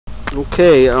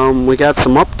Okay, we got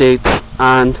some updates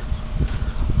on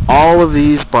all of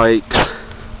these bikes.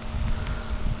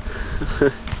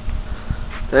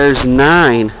 There's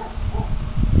 9.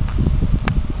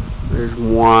 There's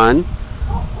 1,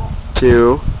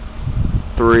 2,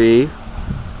 3,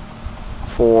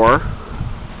 4,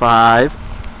 5,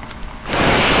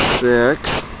 6,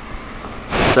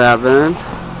 7,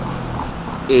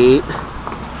 8,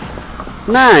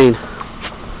 9.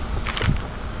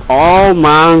 All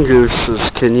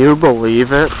Mongooses, can you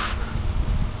believe it?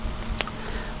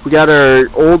 We got our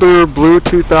older blue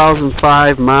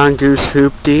 2005 Mongoose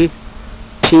Hoopty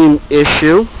team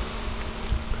issue.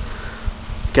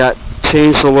 Got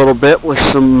changed a little bit with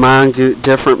some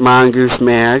different Mongoose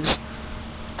mags,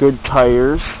 good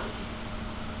tires.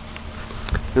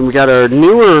 And we got our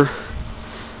newer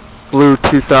blue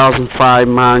 2005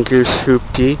 Mongoose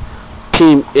Hoopty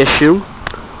team issue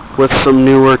with some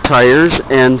newer tires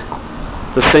and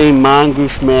the same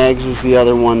Mongoose mags as the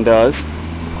other one does.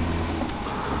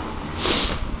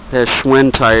 It has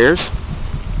Schwinn tires.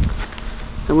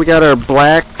 And we got our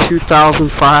black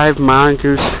 2005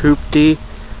 Mongoose Hoopty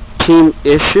team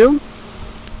issue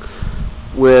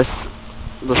with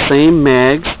the same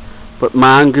mags but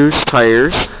Mongoose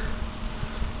tires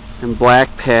and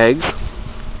black pegs.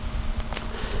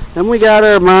 And we got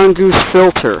our Mongoose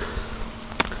filter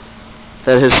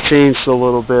that has changed a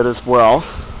little bit as well.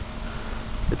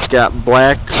 It's got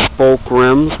black spoke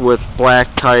rims with black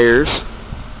tires,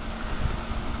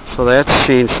 so that's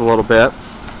changed a little bit.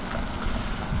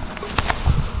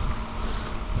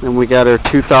 Then we got our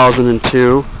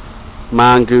 2002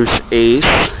 Mongoose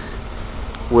Ace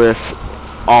with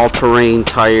all-terrain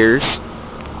tires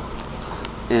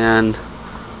and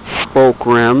spoke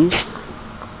rims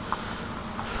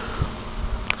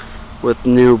with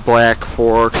new black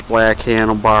forks, black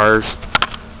handlebars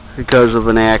because of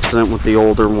an accident with the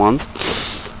older ones.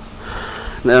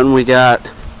 Then we got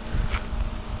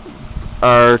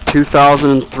our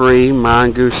 2003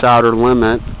 Mongoose Outer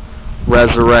Limit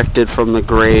resurrected from the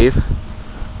grave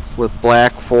with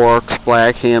black forks,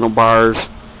 black handlebars,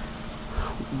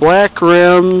 black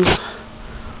rims,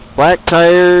 black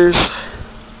tires,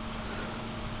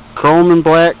 chrome and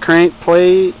black crank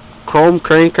plate, chrome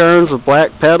crank arms with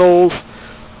black pedals,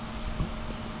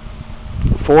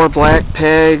 4 black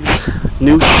pegs,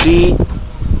 new seat,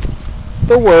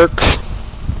 the works.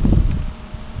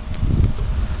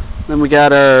 Then we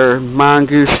got our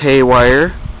Mongoose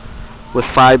Haywire with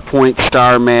 5-point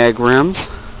star mag rims.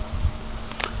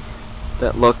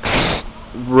 That looks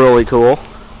really cool.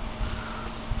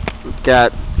 We've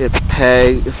got its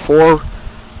 4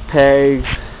 pegs,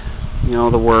 you know,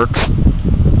 the works.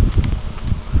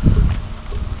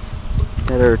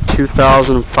 Got our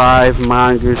 2005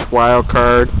 Mongoose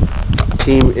Wildcard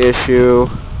team issue,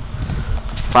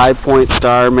 5-point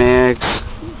star mags,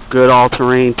 good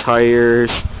all-terrain tires,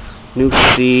 new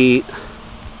seat,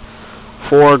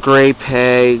 4 gray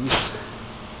pegs,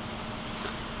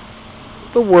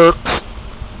 the works.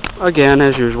 Again,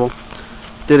 as usual,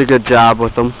 did a good job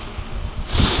with them.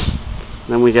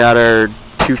 Then we got our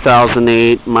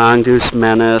 2008 Mongoose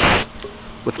Menace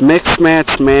with mixed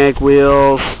match mag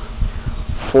wheels,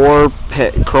 4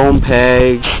 chrome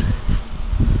pegs.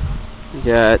 We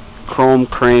got chrome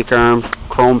crank arms,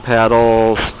 chrome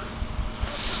pedals,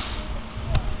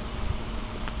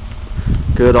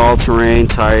 good all-terrain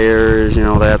tires, you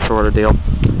know, that sort of deal.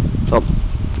 So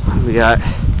we got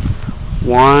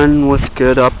 1 with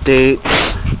good updates,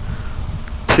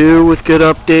 2 with good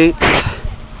updates,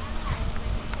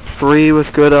 3 with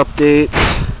good updates,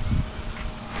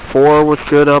 4 with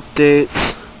good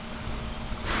updates,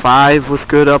 5 with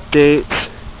good updates,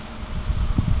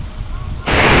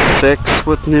 6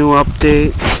 with new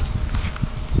updates,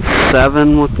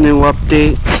 7 with new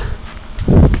updates,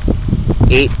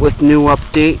 8 with new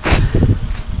updates,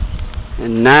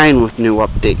 and 9 with new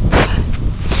updates.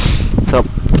 So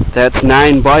that's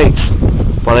 9 bikes.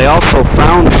 But I also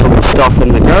found some stuff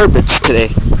in the garbage today.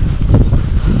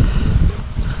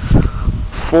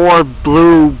 4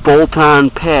 blue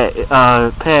bolt-on pegs,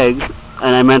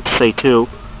 and I meant to say 2.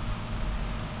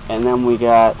 And then we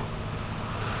got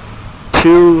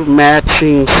 2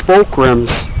 matching spoke rims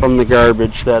from the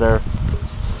garbage that are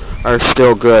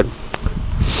still good.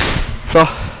 So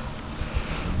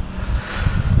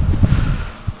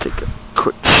take a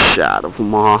quick shot of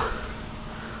them all.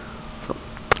 So,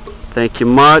 thank you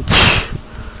much.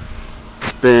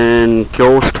 It's been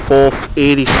Ghost Wolf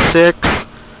 86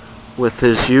 with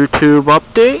his YouTube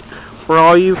update for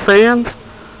all you fans.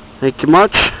 Thank you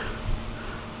much.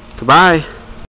 Goodbye.